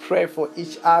will pray for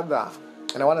each other.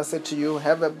 And I want to say to you,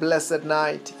 have a blessed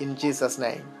night in Jesus'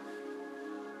 name.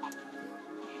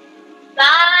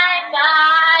 Bye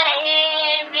bye,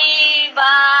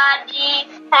 everybody.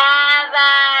 Have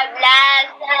a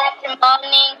blessed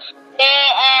morning, day,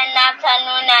 and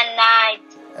afternoon and night.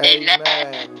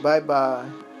 Amen. Bye-bye.